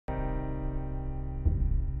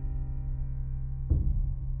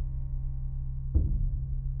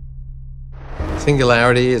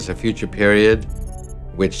Singularity is a future period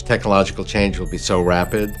which technological change will be so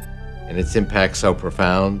rapid and its impact so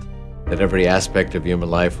profound that every aspect of human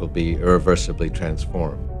life will be irreversibly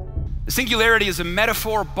transformed. The singularity is a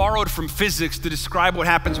metaphor borrowed from physics to describe what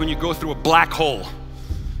happens when you go through a black hole.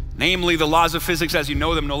 Namely, the laws of physics as you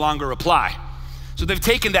know them no longer apply. So they've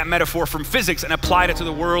taken that metaphor from physics and applied it to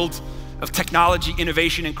the world of technology,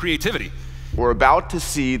 innovation, and creativity. We're about to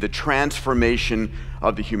see the transformation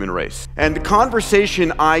of the human race. And the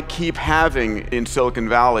conversation I keep having in Silicon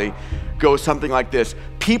Valley goes something like this.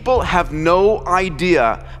 People have no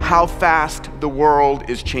idea how fast the world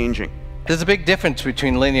is changing. There's a big difference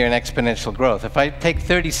between linear and exponential growth. If I take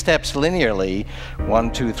 30 steps linearly,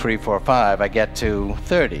 1, 2, 3, 4, 5, I get to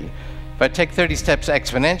 30. If I take 30 steps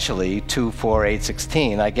exponentially, 2, 4, 8,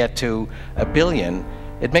 16, I get to 1 billion.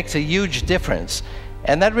 It makes a huge difference.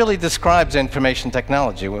 And that really describes information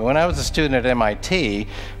technology. When I was a student at MIT,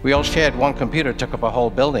 we all shared one computer, took up a whole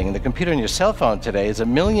building. The computer in your cell phone today is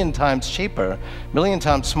 1,000,000 times cheaper, 1,000,000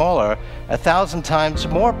 times smaller, 1,000 times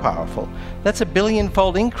more powerful. That's a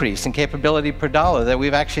billion-fold increase in capability per dollar that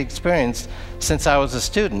we've actually experienced since I was a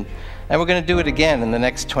student. And we're going to do it again in the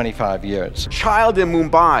next 25 years. A child in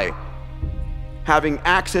Mumbai having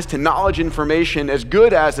access to knowledge information as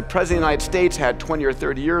good as the President of the United States had 20 or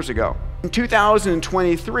 30 years ago. In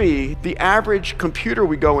 2023, the average computer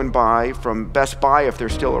we go and buy from Best Buy, if they're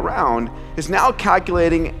still around, is now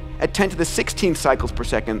calculating at 10 to the 16th cycles per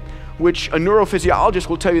second, which a neurophysiologist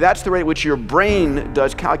will tell you that's the rate at which your brain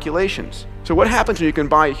does calculations. So what happens when you can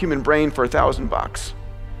buy a human brain for $1,000?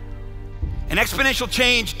 And exponential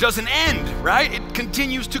change doesn't end, right? It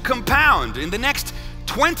continues to compound. In the next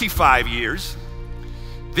 25 years,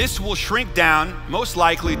 this will shrink down, most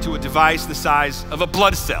likely to a device the size of a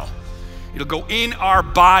blood cell. It'll go in our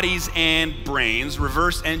bodies and brains,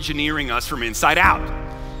 reverse engineering us from inside out.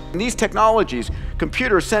 And these technologies,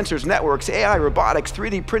 computers, sensors, networks, AI, robotics,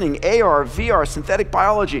 3D printing, AR, VR, synthetic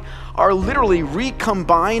biology, are literally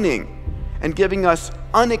recombining and giving us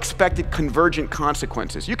unexpected convergent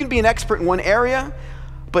consequences. You can be an expert in one area,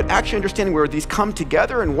 but actually understanding where these come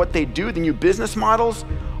together and what they do, the new business models,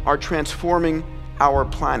 are transforming our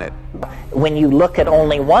planet. When you look at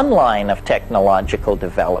only one line of technological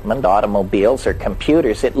development, automobiles or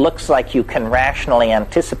computers, it looks like you can rationally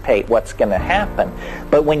anticipate what's going to happen.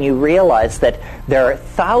 But when you realize that there are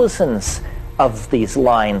thousands of these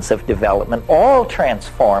lines of development, all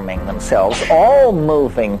transforming themselves, all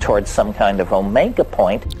moving towards some kind of omega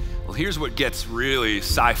point. Well, here's what gets really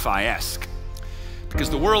sci-fi-esque.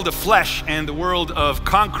 Because the world of flesh and the world of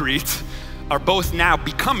concrete are both now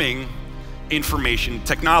becoming information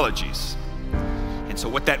technologies. And so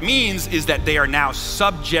what that means is that they are now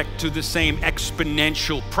subject to the same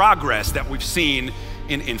exponential progress that we've seen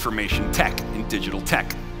in information tech, in digital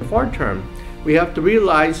tech. Short term, we have to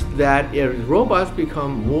realize that as robots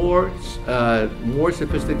become more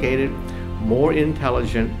sophisticated, more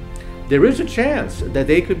intelligent, there is a chance that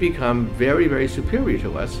they could become very, very superior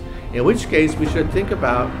to us, in which case we should think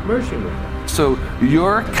about merging with them. So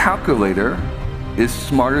your calculator is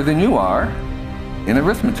smarter than you are in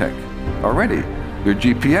arithmetic already. Your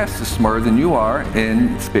GPS is smarter than you are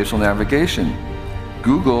in spatial navigation.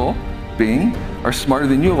 Google, Bing are smarter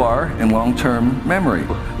than you are in long-term memory.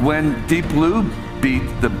 When Deep Blue beat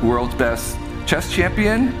the world's best chess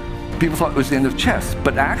champion, people thought it was the end of chess.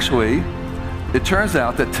 But actually, it turns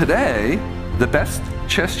out that today, the best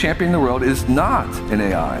chess champion in the world is not an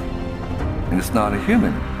AI. And it's not a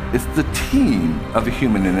human. It's the team of a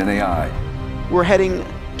human and an AI. We're heading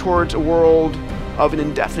towards a world of an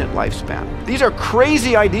indefinite lifespan. These are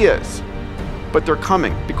crazy ideas, but they're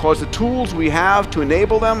coming because the tools we have to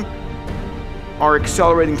enable them are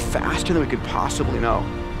accelerating faster than we could possibly know.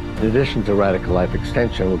 In addition to radical life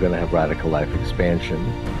extension, we're going to have radical life expansion.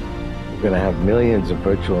 We're going to have millions of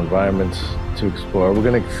virtual environments to explore. We're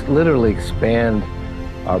going to literally expand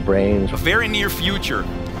our brains. A very near future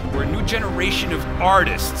where a new generation of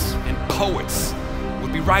artists and poets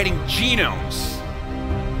would be writing genomes,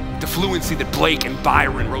 the fluency that Blake and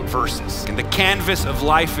Byron wrote verses, and the canvas of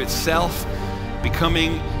life itself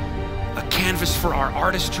becoming a canvas for our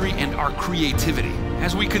artistry and our creativity.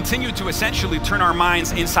 As we continue to essentially turn our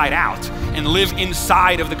minds inside out and live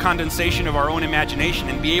inside of the condensation of our own imagination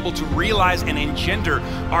and be able to realize and engender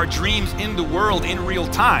our dreams in the world in real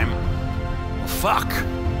time, well, fuck,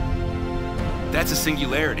 that's a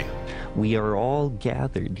singularity. We are all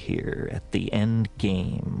gathered here at the end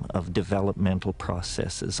game of developmental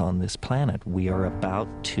processes on this planet. We are about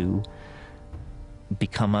to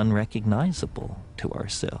become unrecognizable, to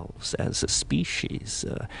ourselves as a species.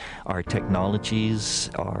 Our technologies,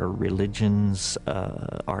 our religions,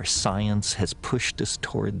 our science has pushed us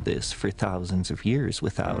toward this for thousands of years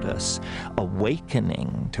without us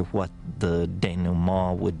awakening to what the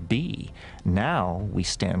denouement would be. Now we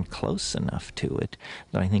stand close enough to it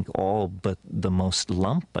that I think all but the most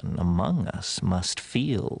lumpen among us must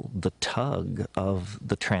feel the tug of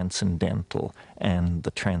the transcendental and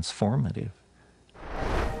the transformative.